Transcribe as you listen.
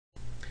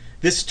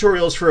This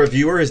tutorial is for a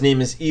viewer. His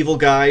name is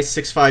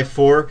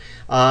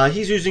EvilGuy654.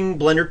 He's using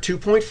Blender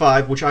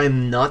 2.5, which I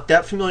am not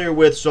that familiar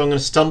with, so I'm going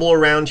to stumble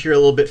around here a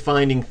little bit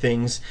finding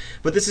things.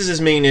 But this is his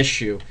main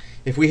issue.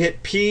 If we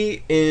hit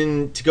P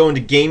to go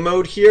into game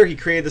mode here, he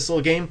created this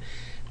little game,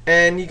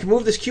 and you can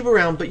move this cube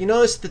around, but you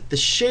notice that the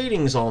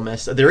shading's all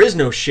messed up. There is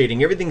no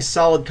shading. Everything's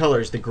solid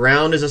colors. The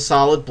ground is a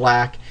solid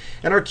black,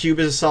 and our cube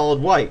is a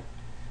solid white.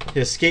 Hit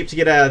escape to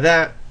get out of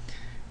that.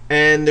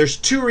 And there's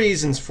two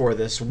reasons for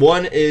this.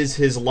 One is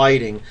his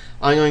lighting.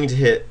 I'm going to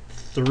hit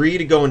 3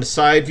 to go into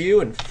side view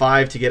and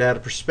 5 to get out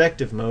of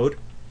perspective mode.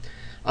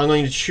 I'm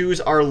going to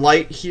choose our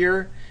light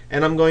here,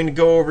 and I'm going to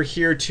go over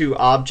here to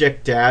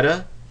object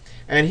data,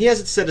 and he has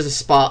it set as a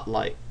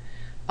spotlight,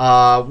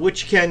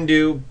 which you can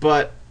do,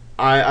 but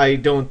I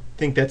don't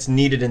think that's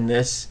needed in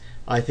this.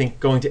 I think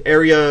going to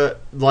area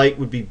light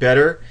would be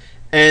better,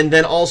 and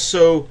then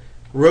also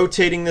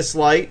rotating this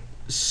light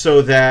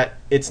so that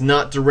it's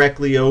not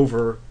directly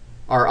over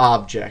our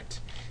object.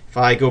 If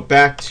I go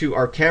back to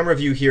our camera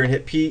view here and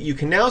hit P, you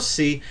can now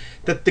see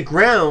that the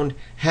ground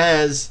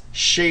has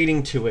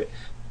shading to it.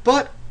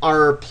 But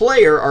our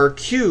player, our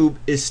cube,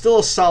 is still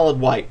a solid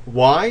white.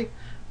 Why?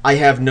 I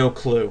have no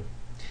clue.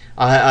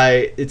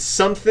 It's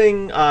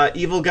something,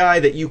 Evil Guy,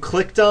 that you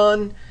clicked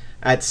on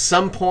at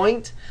some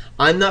point.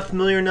 I'm not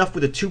familiar enough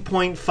with a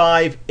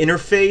 2.5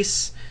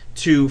 interface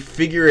to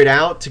figure it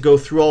out, to go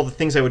through all the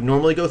things I would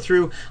normally go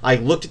through. I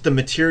looked at the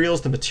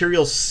materials. The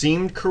materials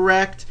seemed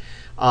correct.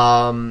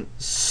 Our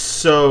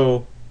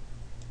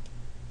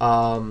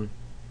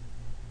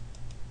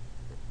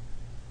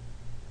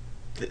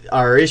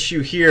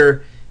issue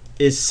here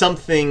is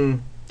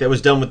something that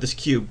was done with this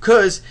cube.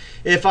 Because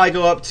if I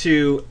go up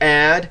to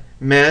add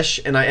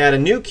mesh and I add a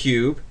new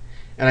cube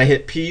and I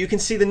hit P, you can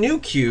see the new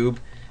cube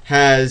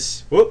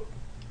has, whoop,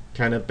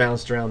 kind of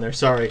bounced around there,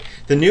 sorry.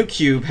 The new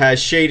cube has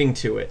shading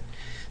to it.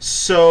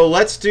 So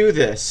let's do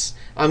this.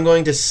 I'm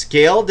going to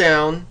scale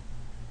down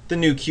the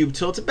new cube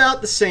till it's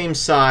about the same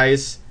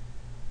size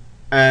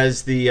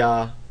as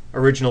the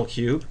original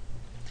cube.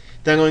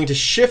 Then I'm going to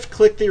shift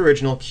click the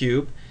original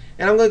cube,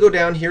 and I'm going to go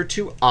down here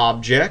to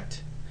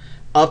object,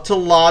 up to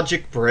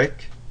logic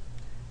brick,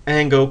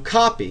 and go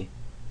copy.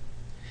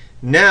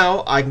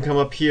 Now I can come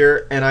up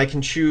here and I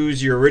can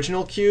choose your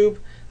original cube.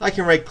 I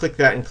can right click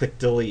that and click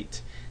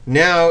delete.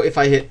 Now if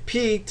I hit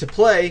P to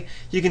play,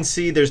 you can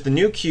see there's the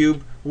new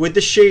cube with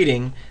the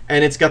shading,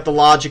 and it's got the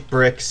logic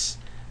bricks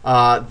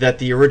that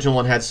the original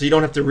one had. So you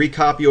don't have to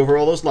recopy over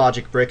all those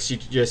logic bricks. You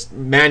just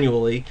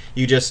manually,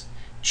 you just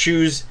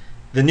choose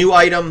the new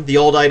item, the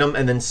old item,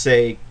 and then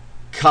say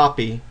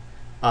copy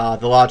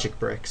the logic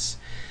bricks.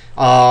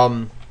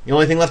 The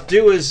only thing left to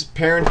do is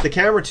parent the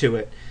camera to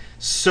it.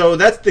 So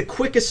that's the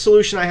quickest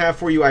solution I have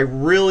for you. I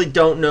really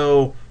don't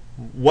know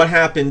what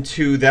happened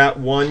to that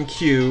one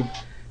cube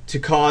to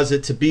cause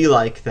it to be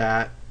like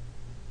that.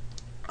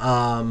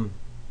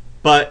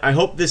 But I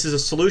hope this is a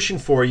solution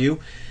for you.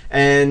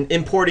 And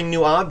importing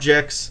new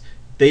objects,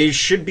 they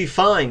should be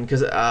fine,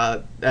 because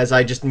as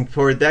I just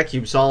imported that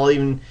cube, so I'll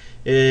even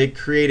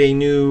create a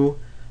new,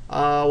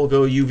 we'll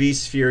go UV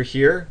sphere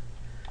here.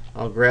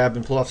 I'll grab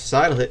and pull off the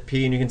side, I'll hit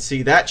P, and you can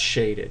see that's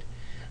shaded.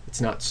 It's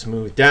not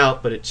smoothed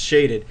out, but it's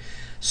shaded.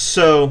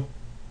 So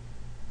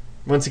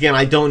once again,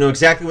 I don't know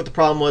exactly what the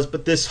problem was,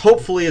 but this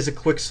hopefully is a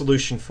quick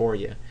solution for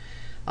you.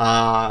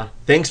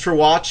 Thanks for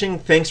watching.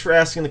 Thanks for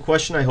asking the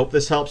question. I hope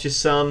this helps you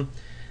some.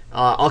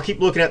 I'll keep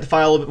looking at the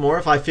file a little bit more.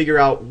 If I figure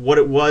out what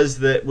it was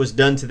that was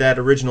done to that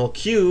original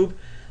cube,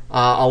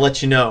 I'll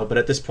let you know. But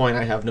at this point,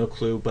 I have no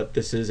clue, but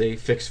this is a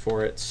fix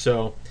for it.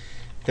 So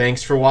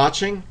thanks for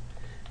watching,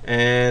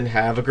 and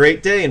have a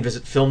great day, and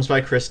visit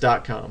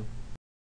filmsbychris.com.